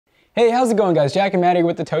Hey, how's it going, guys? Jack and Matt here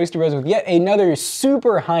with the Toasty Bros with yet another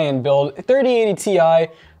super high-end build, 3080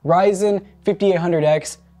 Ti, Ryzen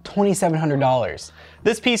 5800X, $2,700.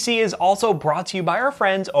 This PC is also brought to you by our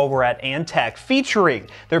friends over at Antec, featuring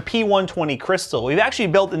their P120 Crystal. We've actually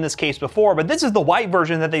built in this case before, but this is the white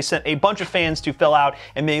version that they sent a bunch of fans to fill out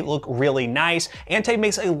and make it look really nice. Antec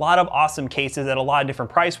makes a lot of awesome cases at a lot of different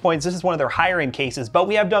price points. This is one of their higher end cases, but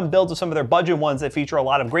we have done builds of some of their budget ones that feature a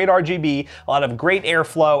lot of great RGB, a lot of great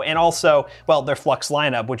airflow, and also, well, their Flux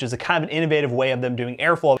lineup, which is a kind of an innovative way of them doing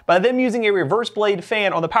airflow by them using a reverse blade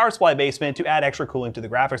fan on the power supply basement to add extra cooling to the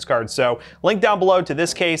graphics card. So link down below to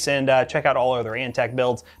this case, and check out all other Antec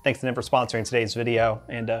builds. Thanks to them for sponsoring today's video.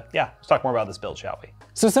 And yeah, let's talk more about this build, shall we?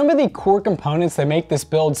 So some of the core components that make this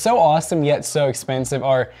build so awesome yet so expensive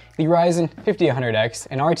are the Ryzen 5800X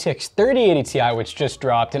and RTX 3080 Ti, which just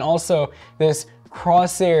dropped, and also this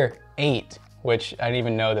Crosshair 8, which I didn't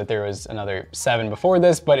even know that there was another 7 before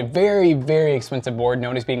this, but a very, very expensive board,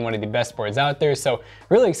 known as being one of the best boards out there. So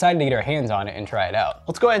really excited to get our hands on it and try it out.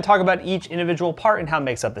 Let's go ahead and talk about each individual part and how it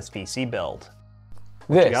makes up this PC build.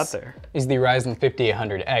 This is the Ryzen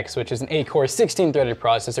 5800X, which is an 8-core, 16-threaded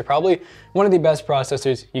processor, probably one of the best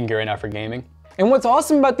processors you can get right now for gaming. And what's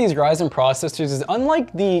awesome about these Ryzen processors is,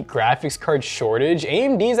 unlike the graphics card shortage,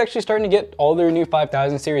 AMD is actually starting to get all their new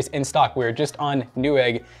 5000 series in stock. We were just on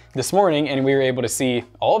Newegg this morning and we were able to see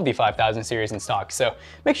all of the 5000 series in stock. So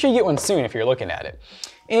make sure you get one soon if you're looking at it.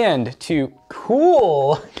 And to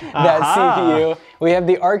cool that CPU, we have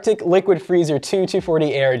the Arctic Liquid Freezer 2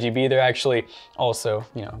 240 ARGB. They're actually also,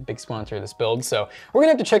 a big sponsor of this build. So we're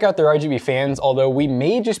gonna have to check out their RGB fans, although we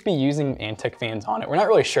may just be using Antec fans on it. We're not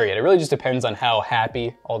really sure yet. It really just depends on how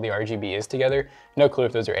happy all the RGB is together. No clue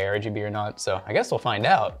if those are ARGB or not, so I guess we'll find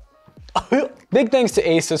out. Big thanks to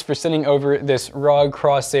Asus for sending over this ROG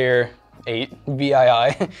Crosshair 8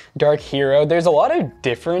 VII Dark Hero. There's a lot of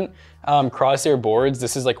different Crosshair boards.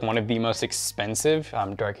 This is like one of the most expensive.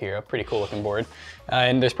 Dark Hero, pretty cool looking board.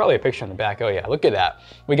 And there's probably a picture on the back. Oh yeah, look at that.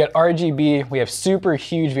 We got RGB, we have super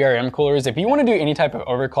huge VRM coolers. If you want to do any type of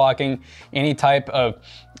overclocking, any type of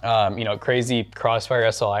crazy Crossfire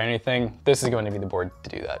SLI or anything, this is going to be the board to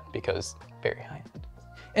do that, because very high end.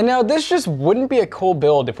 And now this just wouldn't be a cool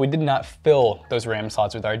build if we did not fill those RAM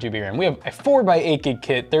slots with RGB RAM. We have a 4x8 gig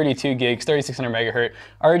kit, 32 gigs, 3600 megahertz,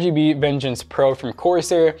 RGB Vengeance Pro from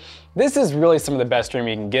Corsair. This is really some of the best RAM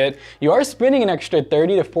you can get. You are spending an extra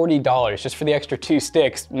 $30 to $40 just for the extra 2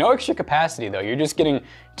 sticks. No extra capacity though. You're just getting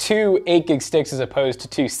 2 8 gig sticks as opposed to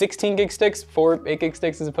 2 16 gig sticks, 4 8 gig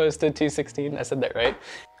sticks as opposed to 2 16. I said that right.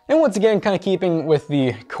 And once again, kind of keeping with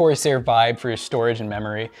the Corsair vibe for your storage and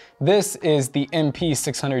memory, this is the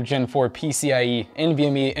MP600 Gen 4 PCIe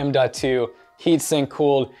NVMe M.2 heatsink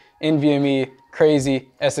cooled NVMe crazy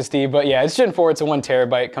SSD. But yeah, it's Gen 4, it's a 1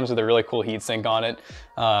 terabyte, comes with a really cool heatsink on it.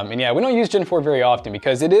 And yeah, we don't use Gen 4 very often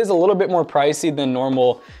because it is a little bit more pricey than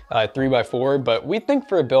normal 3x4, but we think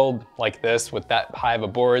for a build like this with that high of a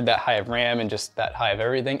board, that high of RAM, and just that high of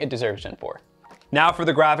everything, it deserves Gen 4. Now for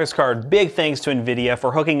the graphics card, big thanks to Nvidia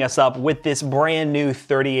for hooking us up with this brand new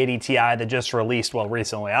 3080 Ti that just released, well,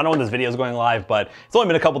 recently. I don't know when this video is going live, but it's only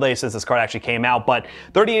been a couple days since this card actually came out. But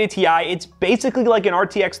 3080 Ti, it's basically like an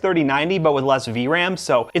RTX 3090, but with less VRAM.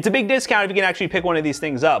 So it's a big discount if you can actually pick one of these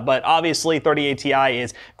things up. But obviously 3080 Ti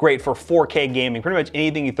is great for 4K gaming. Pretty much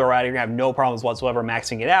anything you throw at it, you're gonna have no problems whatsoever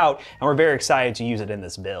maxing it out. And we're very excited to use it in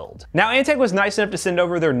this build. Now, Antec was nice enough to send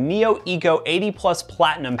over their Neo Eco 80 Plus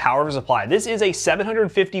Platinum power supply. This is a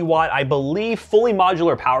 750 watt, I believe, fully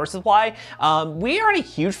modular power supply. We aren't a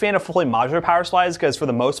huge fan of fully modular power supplies because for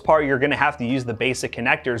the most part, you're gonna have to use the basic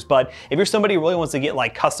connectors. But if you're somebody who really wants to get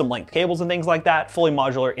like custom length cables and things like that, fully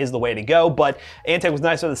modular is the way to go. But Antec was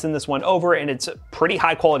nice enough to send this one over, and it's a pretty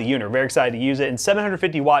high quality unit. We're very excited to use it, and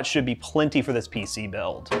 750 watts should be plenty for this PC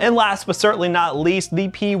build. And last but certainly not least, the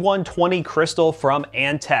P120 Crystal from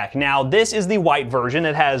Antec. Now, this is the white version.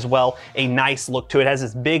 It has, well, a nice look to it. It has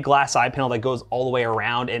this big glass side panel that goes all the way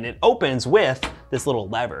around, and it opens with this little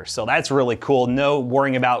lever. So that's really cool. No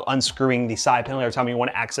worrying about unscrewing the side panel every time you want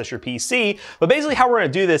to access your PC. But basically how we're gonna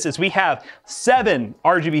do this is we have 7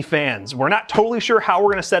 RGB fans. We're not totally sure how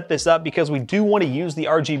we're gonna set this up because we do want to use the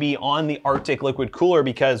RGB on the Arctic liquid cooler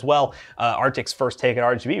because, well, Arctic's first take at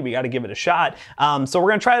RGB, we got to give it a shot. So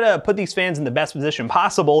we're gonna try to put these fans in the best position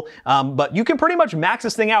possible, but you can pretty much max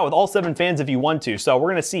this thing out with all 7 fans if you want to. So we're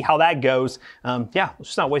gonna see how that goes. Yeah, let's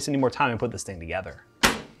just not waste any more time and put this thing together.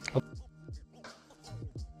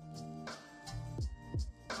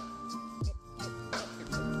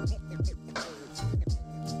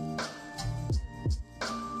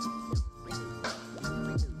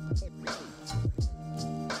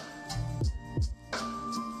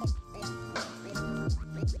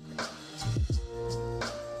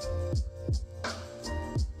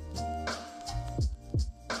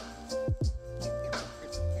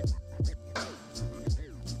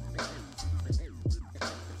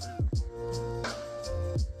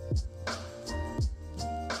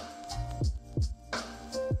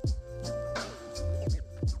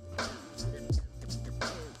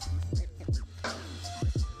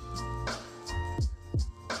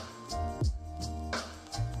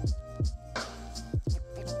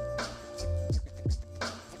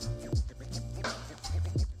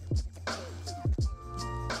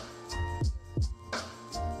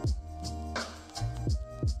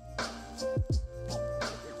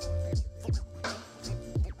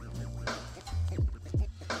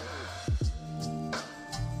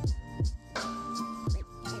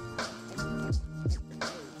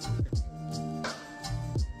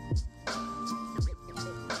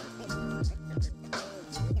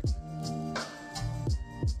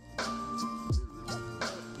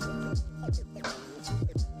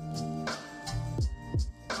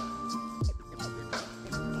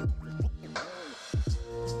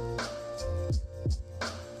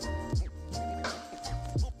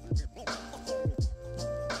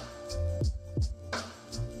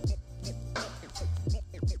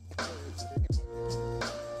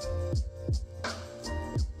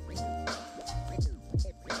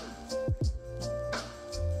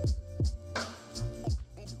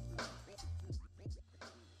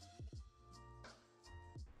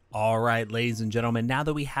 All right, ladies and gentlemen, now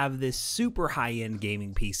that we have this super high-end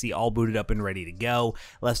gaming PC all booted up and ready to go,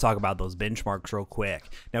 let's talk about those benchmarks real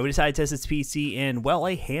quick. Now, we decided to test this PC in, well,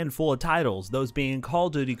 a handful of titles, those being Call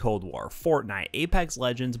of Duty Cold War, Fortnite, Apex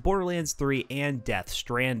Legends, Borderlands 3, and Death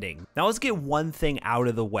Stranding. Now, let's get one thing out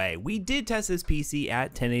of the way. We did test this PC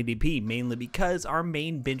at 1080p, mainly because our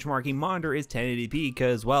main benchmarking monitor is 1080p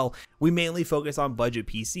because, well, we mainly focus on budget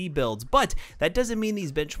PC builds, but that doesn't mean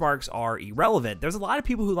these benchmarks are irrelevant. There's a lot of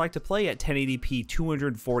people who like to play at 1080p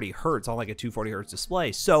 240 hertz on like a 240 hertz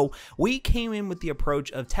display. So we came in with the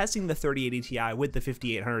approach of testing the 3080 Ti with the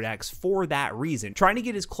 5800X for that reason, trying to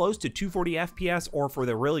get as close to 240 FPS, or for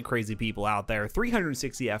the really crazy people out there,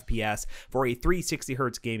 360 FPS for a 360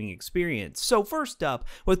 hertz gaming experience. So first up,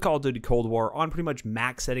 with Call of Duty Cold War on pretty much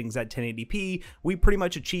max settings at 1080p, we pretty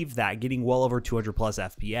much achieved that, getting well over 200 plus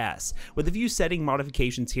FPS. With a few setting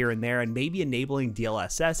modifications here and there, and maybe enabling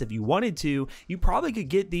DLSS if you wanted to, you probably could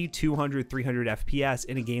get the 200, 300 FPS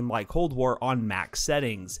in a game like Cold War on max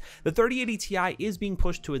settings. The 3080 Ti is being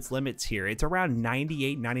pushed to its limits here. It's around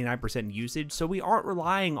 98-99% usage, so we aren't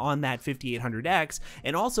relying on that 5800X,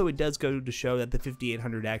 and also it does go to show that the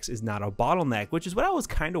 5800X is not a bottleneck, which is what I was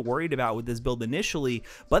kind of worried about with this build initially,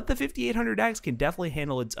 but the 5800X can definitely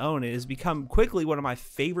handle its own and has become quickly one of my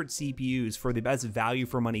favorite CPUs for the best value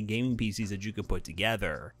for money gaming PCs that you can put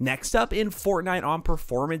together. Next up, in Fortnite on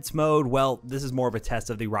performance mode, well, this is more of a test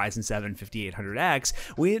of the Ryzen 7 5800X,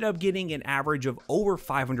 we ended up getting an average of over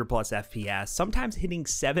 500 plus FPS, sometimes hitting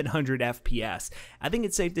 700 FPS. I think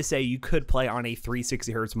it's safe to say you could play on a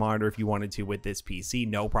 360 hertz monitor if you wanted to with this PC,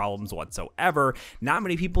 no problems whatsoever. Not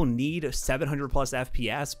many people need 700 plus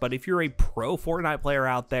FPS, but if you're a pro Fortnite player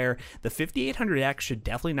out there, the 5800X should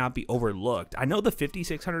definitely not be overlooked. I know the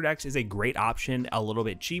 5600X is a great option, a little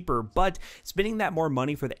bit cheaper, but spending that more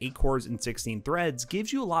money for the 8 cores and 16 threads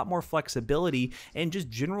gives you a lot more flexibility and just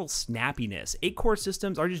general snappiness. 8-core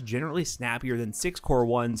systems are just generally snappier than 6-core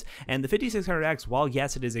ones, and the 5600X, while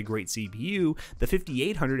yes, it is a great CPU, the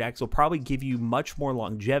 5800X will probably give you much more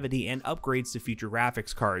longevity and upgrades to future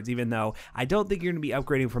graphics cards, even though I don't think you're going to be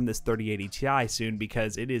upgrading from this 3080 Ti soon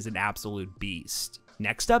because it is an absolute beast.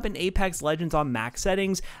 Next up, in Apex Legends on max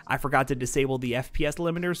settings, I forgot to disable the FPS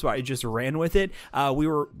limiter, so I just ran with it. We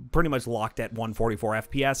were pretty much locked at 144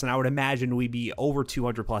 FPS, and I would imagine we'd be over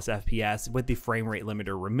 200 plus FPS with the frame rate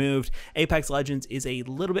limiter removed. Apex Legends is a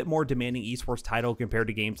little bit more demanding esports title compared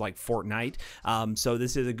to games like Fortnite, so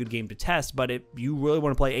this is a good game to test, but if you really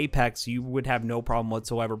want to play Apex, you would have no problem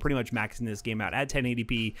whatsoever pretty much maxing this game out at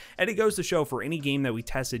 1080p, and it goes to show for any game that we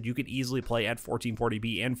tested, you could easily play at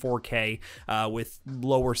 1440p and 4K with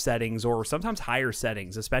lower settings or sometimes higher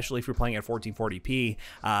settings, especially if you're playing at 1440p.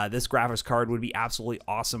 This graphics card would be absolutely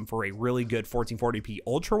awesome for a really good 1440p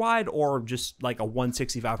ultra wide or just like a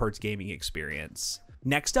 165 hertz gaming experience.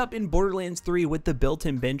 Next up, in Borderlands 3 with the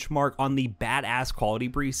built-in benchmark on the badass quality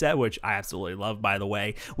preset, which I absolutely love by the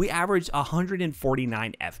way, we averaged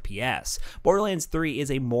 149 FPS. Borderlands 3 is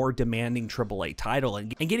a more demanding AAA title, and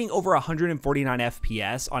getting over 149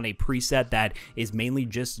 FPS on a preset that is mainly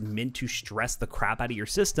just meant to stress the crap out of your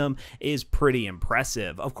system is pretty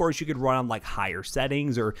impressive. Of course, you could run on like higher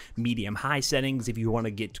settings or medium-high settings if you want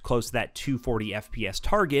to get close to that 240 FPS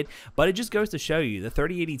target, but it just goes to show you the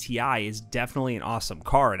 3080 Ti is definitely an awesome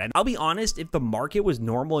card. And I'll be honest, if the market was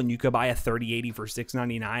normal and you could buy a 3080 for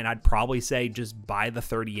 $699, I'd probably say just buy the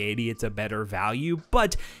 3080. It's a better value,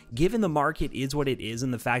 but given the market is what it is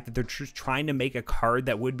and the fact that they're just trying to make a card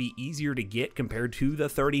that would be easier to get compared to the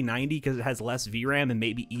 3090 because it has less VRAM and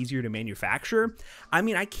maybe easier to manufacture, I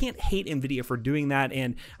mean, I can't hate Nvidia for doing that,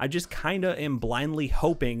 and I just kind of am blindly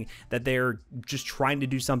hoping that they're just trying to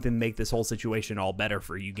do something to make this whole situation all better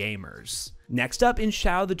for you gamers. Next up, in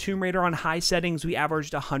Shadow of the Tomb Raider on high settings, we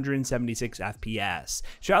averaged 176 FPS.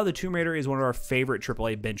 Shadow of the Tomb Raider is one of our favorite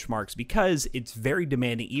AAA benchmarks because it's very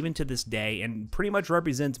demanding even to this day and pretty much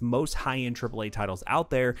represents most high-end AAA titles out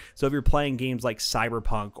there. So if you're playing games like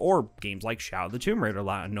Cyberpunk or games like Shadow of the Tomb Raider,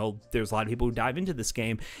 I know there's a lot of people who dive into this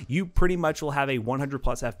game, you pretty much will have a 100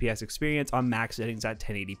 plus FPS experience on max settings at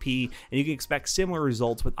 1080p, and you can expect similar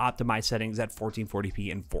results with optimized settings at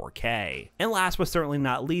 1440p and 4K. And last but certainly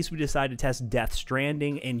not least, we decided to test Death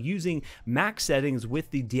Stranding, and using max settings with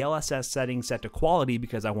the DLSS settings set to quality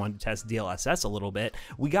because I wanted to test DLSS a little bit,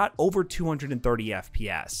 we got over 230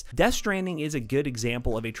 FPS. Death Stranding is a good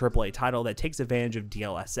example of a AAA title that takes advantage of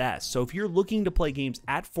DLSS. So if you're looking to play games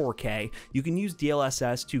at 4K, you can use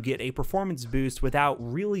DLSS to get a performance boost without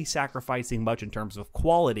really sacrificing much in terms of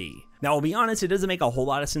quality. Now, I'll be honest, it doesn't make a whole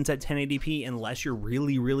lot of sense at 1080p unless you're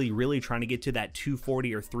really trying to get to that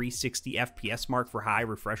 240 or 360 FPS mark for high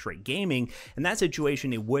refresh rate gaming. In that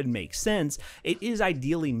situation, it would make sense. It is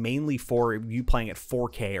ideally mainly for you playing at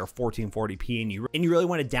 4K or 1440p and you really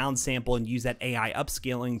want to downsample and use that AI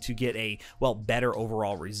upscaling to get a, well, better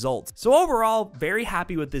overall result. So overall, very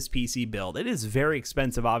happy with this PC build. It is very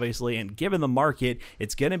expensive, obviously, and given the market,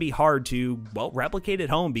 it's going to be hard to, well, replicate at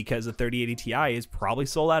home because the 3080 Ti is probably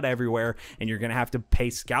sold out everywhere, and you're going to have to pay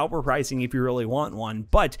scalper pricing if you really want one.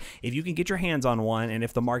 But if you can get your hands on one, and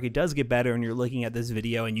if the market does get better and you're looking at this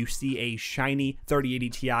video and you see a shiny 3080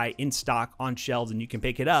 Ti in stock on shelves and you can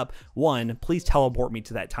pick it up, one, please teleport me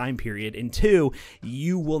to that time period, and two,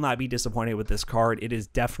 you will not be disappointed with this card. It is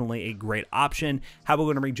definitely a great option. How about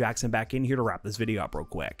we bring Jackson back in here to wrap this video up real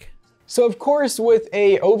quick? So of course, with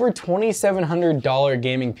a over $2,700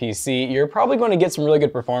 gaming PC, you're probably going to get some really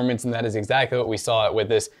good performance, and that is exactly what we saw with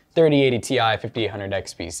this 3080 Ti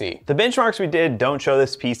 5800X PC. The benchmarks we did don't show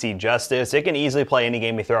this PC justice. It can easily play any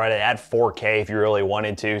game you throw at it at 4K if you really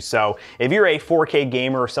wanted to. So if you're a 4K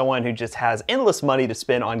gamer or someone who just has endless money to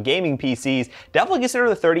spend on gaming PCs, definitely consider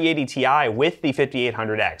the 3080 Ti with the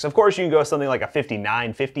 5800X. Of course, you can go something like a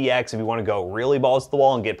 5950X if you want to go really balls to the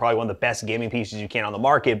wall and get probably one of the best gaming PCs you can on the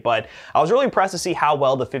market. But I was really impressed to see how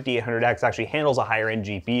well the 5800X actually handles a higher end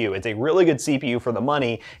GPU. It's a really good CPU for the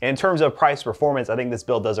money. And in terms of price performance, I think this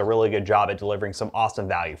build does a really good job at delivering some awesome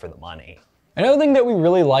value for the money. Another thing that we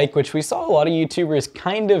really like, which we saw a lot of YouTubers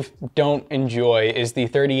kind of don't enjoy, is the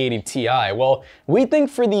 3080 Ti. Well, we think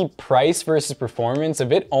for the price versus performance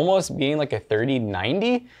of it almost being like a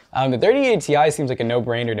 3090, the 3080 Ti seems like a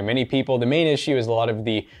no-brainer to many people. The main issue is a lot of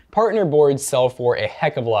the partner boards sell for a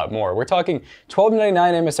heck of a lot more. We're talking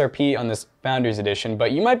 $1,299 MSRP on this Founders Edition,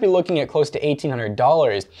 but you might be looking at close to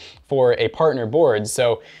 $1,800 for a partner board.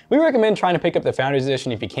 So we recommend trying to pick up the Founders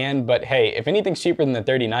Edition if you can, but hey, if anything's cheaper than the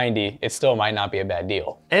 3090, it still might not be a bad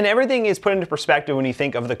deal. And everything is put into perspective when you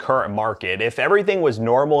think of the current market. If everything was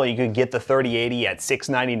normal, you could get the 3080 at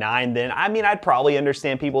 $699, then I mean, I'd probably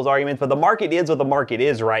understand people's arguments, but the market is what the market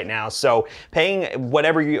is right now. So paying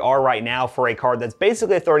whatever you are right now for a card that's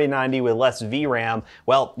basically a 3090 with less VRAM,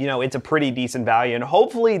 well, you know, it's a pretty decent value, and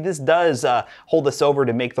hopefully this does hold us over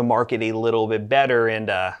to make the market a little bit better, and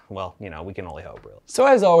well, you know, we can only hope, really. So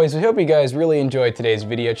as always, we hope you guys really enjoyed today's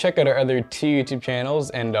video. Check out our other 2 YouTube channels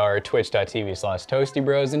and our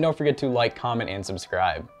twitch.tv/toastybros, and don't forget to like, comment, and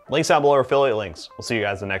subscribe. Links down below are affiliate links. We'll see you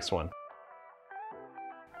guys in the next one.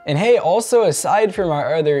 And hey, also aside from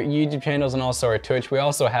our other YouTube channels and also our Twitch, we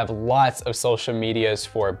also have lots of social medias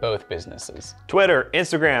for both businesses. Twitter,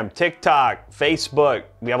 Instagram, TikTok, Facebook,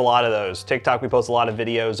 we have a lot of those. TikTok, we post a lot of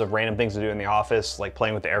videos of random things to do in the office, like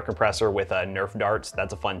playing with the air compressor with Nerf darts.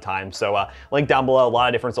 That's a fun time. So link down below, a lot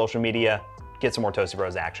of different social media. Get some more Toasty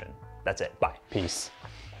Bros action. That's it, bye. Peace.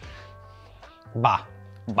 Bye.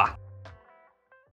 Bye.